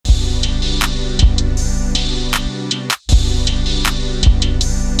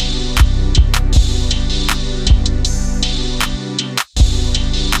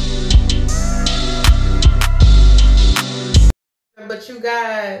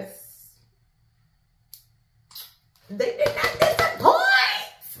guys. They did not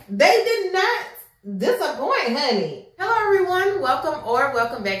disappoint. They did not disappoint, honey. Hello, everyone.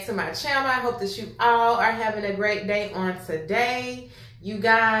 Welcome back to my channel. I hope that you all are having a great day on today. You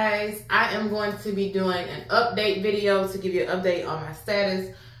guys, I am going to be doing an update video to give you an update on my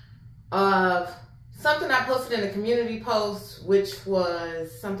status of something I posted in a community post, which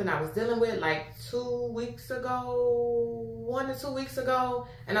was something I was dealing with like 2 weeks ago, 1 to 2 weeks ago.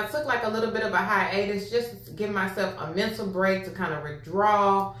 And I took like a little bit of a hiatus just to give myself a mental break to kind of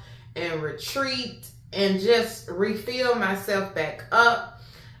withdraw and retreat and just refill myself back up.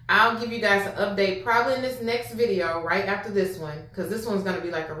 I'll give you guys an update probably in this next video right after this one, because this one's going to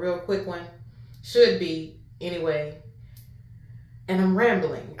be like a real quick one. Should be anyway. And I'm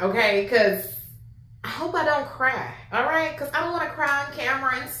rambling, okay? Because I hope I don't cry, all right? Because I don't want to cry on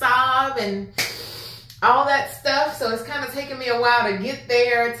camera and sob and all that stuff. So it's kind of taking me a while to get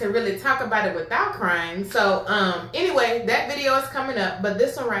there to really talk about it without crying. So anyway, that video is coming up. But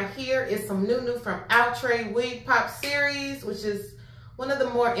this one right here is some new from Outre Wigpop series, which is one of the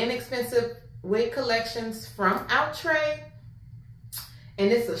more inexpensive wig collections from Outre. And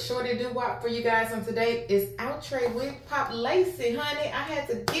it's a shorty doo-wop for you guys on today. It's Outre Wigpop Lacey, honey. I had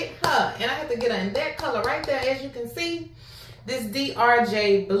to get her, and I had to get her in that color right there, as you can see. This DR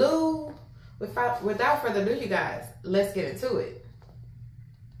Jade Blue. Without further ado, you guys, let's get into it.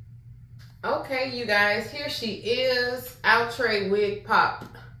 Okay, you guys, here she is, Outre Wigpop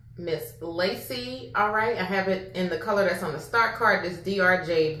Miss Lacey. All right, I have it in the color that's on the stock card, this DR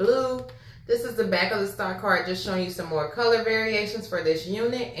Jade Blue. This is the back of the stock card, just showing you some more color variations for this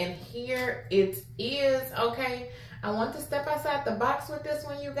unit. And here it is, okay? I want to step outside the box with this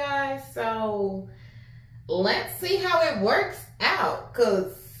one, you guys. So let's see how it works out,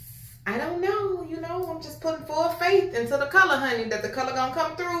 because I don't know, you know, I'm just putting full faith into the color, honey, that the color gonna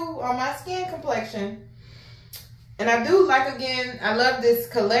come through on my skin complexion. And I do like, again, I love this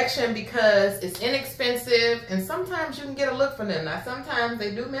collection because it's inexpensive, and sometimes you can get a look for them. Now, sometimes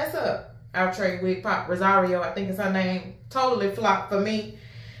they do mess up. Outre Wigpop, Rosario, I think is her name, totally flopped for me.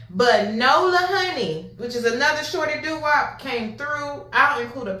 But Nola Honey, which is another shorty doo-wop, came through. I'll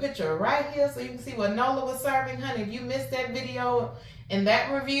include a picture right here so you can see what Nola was serving, honey. If you missed that video and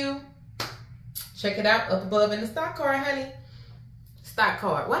that review, check it out up above in the stock card, honey. Stock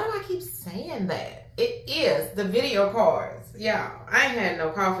card. Why do I keep saying that? It is the video cards. Y'all, I ain't had no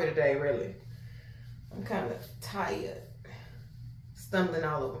coffee today, really. I'm kind of tired. Stumbling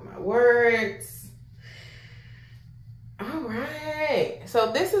all over my words. All right.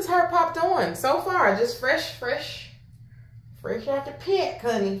 So this is her popped on so far. Just fresh out the pack,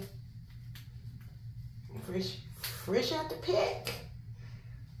 honey. Fresh out the pack.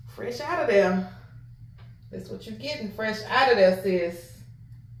 Fresh out of there. That's what you're getting. Fresh out of there, sis.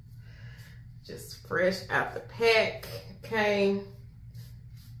 Just fresh out the pack. Okay.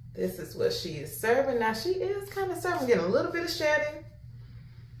 This is what she is serving. Now she is kind of serving, getting a little bit of shedding.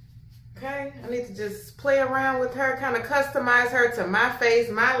 Okay, I need to just play around with her, kind of customize her to my face,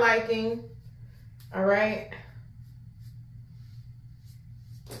 my liking. All right.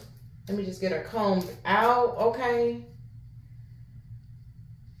 Let me just get her combed out, okay.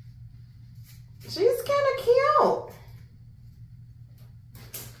 She's kind of cute.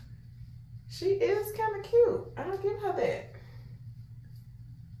 She is kind of cute. I'll give her that.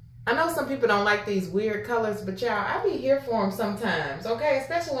 I know some people don't like these weird colors, but y'all, I be here for them sometimes, okay?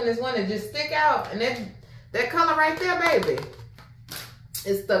 Especially when there's one that just stick out. And that color right there, baby,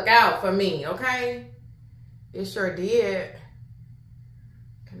 it stuck out for me, okay? It sure did.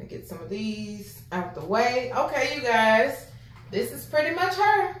 Gonna get some of these out the way. Okay, you guys, this is pretty much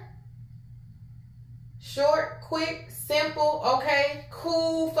her. Short, quick, simple, okay?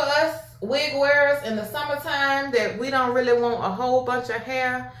 Cool for us wig wearers in the summertime that we don't really want a whole bunch of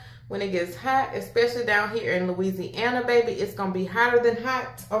hair. When it gets hot, especially down here in Louisiana, baby, it's going to be hotter than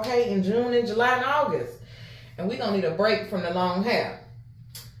hot, okay, in June and July and August. And we're going to need a break from the long hair.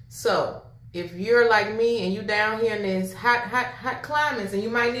 So if you're like me and you down here in these hot climates and you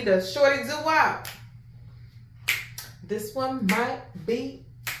might need a shorty doo-wop, this one might be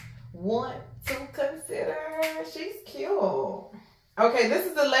one to consider. She's cute. Okay, this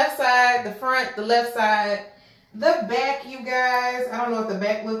is the left side, the front, the left side. The back, you guys, I don't know what the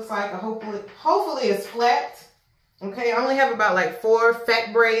back looks like. Hopefully it's flat. Okay, I only have about like 4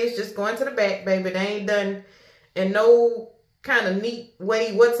 fat braids just going to the back, baby. They ain't done in no kind of neat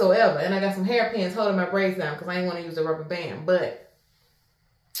way whatsoever. And I got some hairpins holding my braids down because I ain't want to use a rubber band. But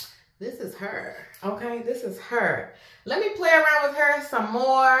this is her, okay? This is her. Let me play around with her some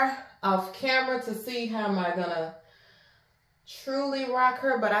more off camera to see how am I gonna truly rock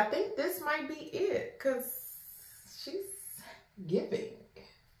her, but I think this might be it because she's giving.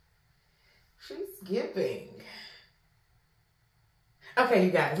 She's giving. Okay,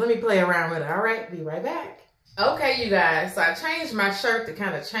 you guys, let me play around with it. All right, be right back. Okay, you guys, so I changed my shirt to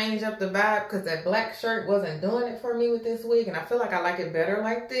kind of change up the vibe because that black shirt wasn't doing it for me with this wig, and I feel like I like it better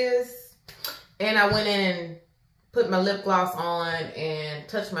like this. And I went in and put my lip gloss on and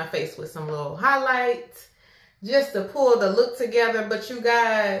touched my face with some little highlights just to pull the look together. But you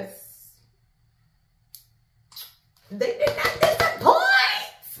guys, they did not disappoint.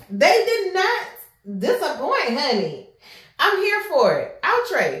 They did not disappoint, honey. I'm here for it.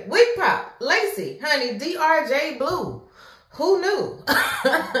 Outre Wigpop, Lacey, honey, DR Jade Blue. Who knew?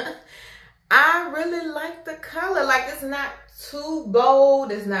 I really like the color. Like, it's not too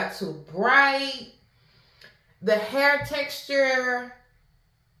bold. It's not too bright. The hair texture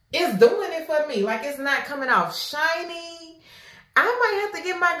is doing it for me. Like, it's not coming off shiny. I might have to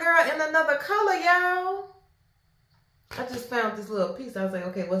get my girl in another color, y'all. I just found this little piece. I was like,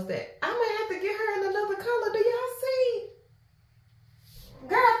 okay, what's that? I might have to get her in another color. Do y'all see?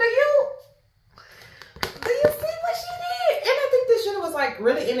 Girl, do you see what she did? And I think this unit was like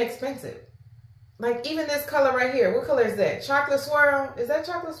really inexpensive. Like, even this color right here. What color is that? Chocolate swirl? Is that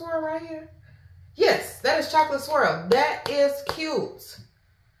chocolate swirl right here? Yes, that is chocolate swirl. That is cute.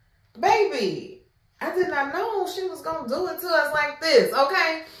 Baby, I did not know she was going to do it to us like this,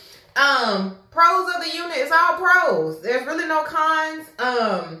 okay? Pros of the unit is all pros. There's really no cons.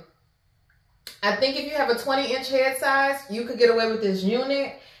 I think if you have a 20-inch head size, you could get away with this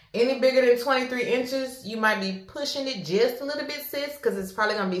unit. Any bigger than 23 inches, you might be pushing it just a little bit, sis, because it's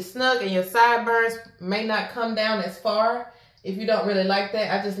probably going to be snug and your sideburns may not come down as far if you don't really like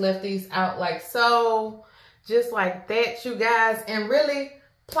that. I just left these out like so, just like that, you guys, and really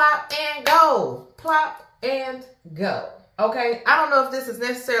plop and go. Plop and go. Okay, I don't know if this is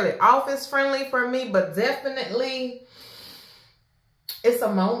necessarily office friendly for me, but definitely it's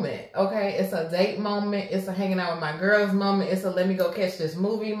a moment, okay? It's a date moment. It's a hanging out with my girls moment. It's a let me go catch this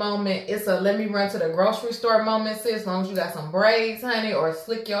movie moment. It's a let me run to the grocery store moment, sis. As long as you got some braids, honey, or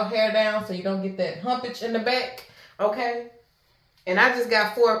slick your hair down so you don't get that humpage in the back, okay? And I just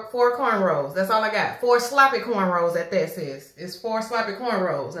got four cornrows. That's all I got. 4 sloppy cornrows at that, sis. It's 4 sloppy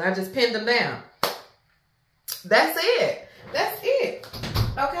cornrows, and I just pinned them down. That's it. That's it.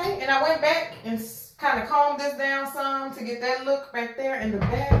 Okay, and I went back and kind of combed this down some to get that look back there in the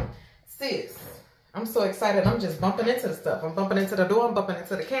back. Sis, I'm so excited. I'm just bumping into the stuff. I'm bumping into the door. I'm bumping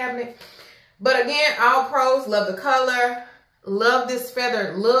into the cabinet. But again, all pros. Love the color. Love this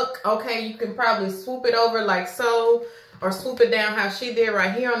feathered look. Okay, you can probably swoop it over like so, or swoop it down how she did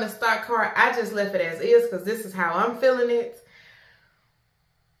right here on the stock card. I just left it as is because this is how I'm feeling it.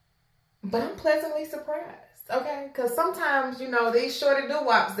 But I'm pleasantly surprised. Okay, because sometimes, you know, these shorty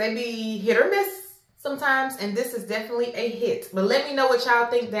doo-wops, they be hit or miss sometimes, and this is definitely a hit. But let me know what y'all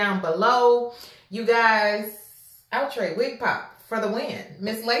think down below. You guys, Outre Wigpop for the win.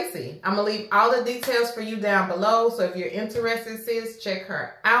 Miss Lacey, I'm going to leave all the details for you down below. So if you're interested, sis, check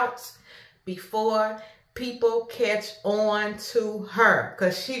her out before people catch on to her.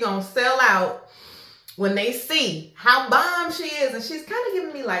 Because she going to sell out when they see how bomb she is. And she's kind of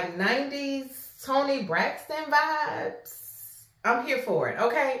giving me like 90s Toni Braxton vibes. I'm here for it,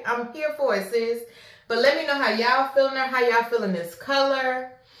 okay? I'm here for it, sis. But let me know how y'all feeling her, how y'all feeling this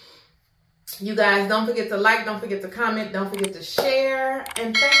color. You guys, don't forget to like, don't forget to comment, don't forget to share.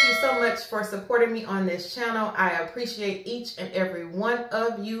 And thank you so much for supporting me on this channel. I appreciate each and every one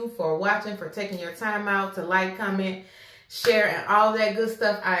of you for watching, for taking your time out to like, comment, share, and all that good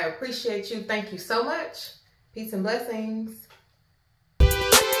stuff. I appreciate you. Thank you so much. Peace and blessings.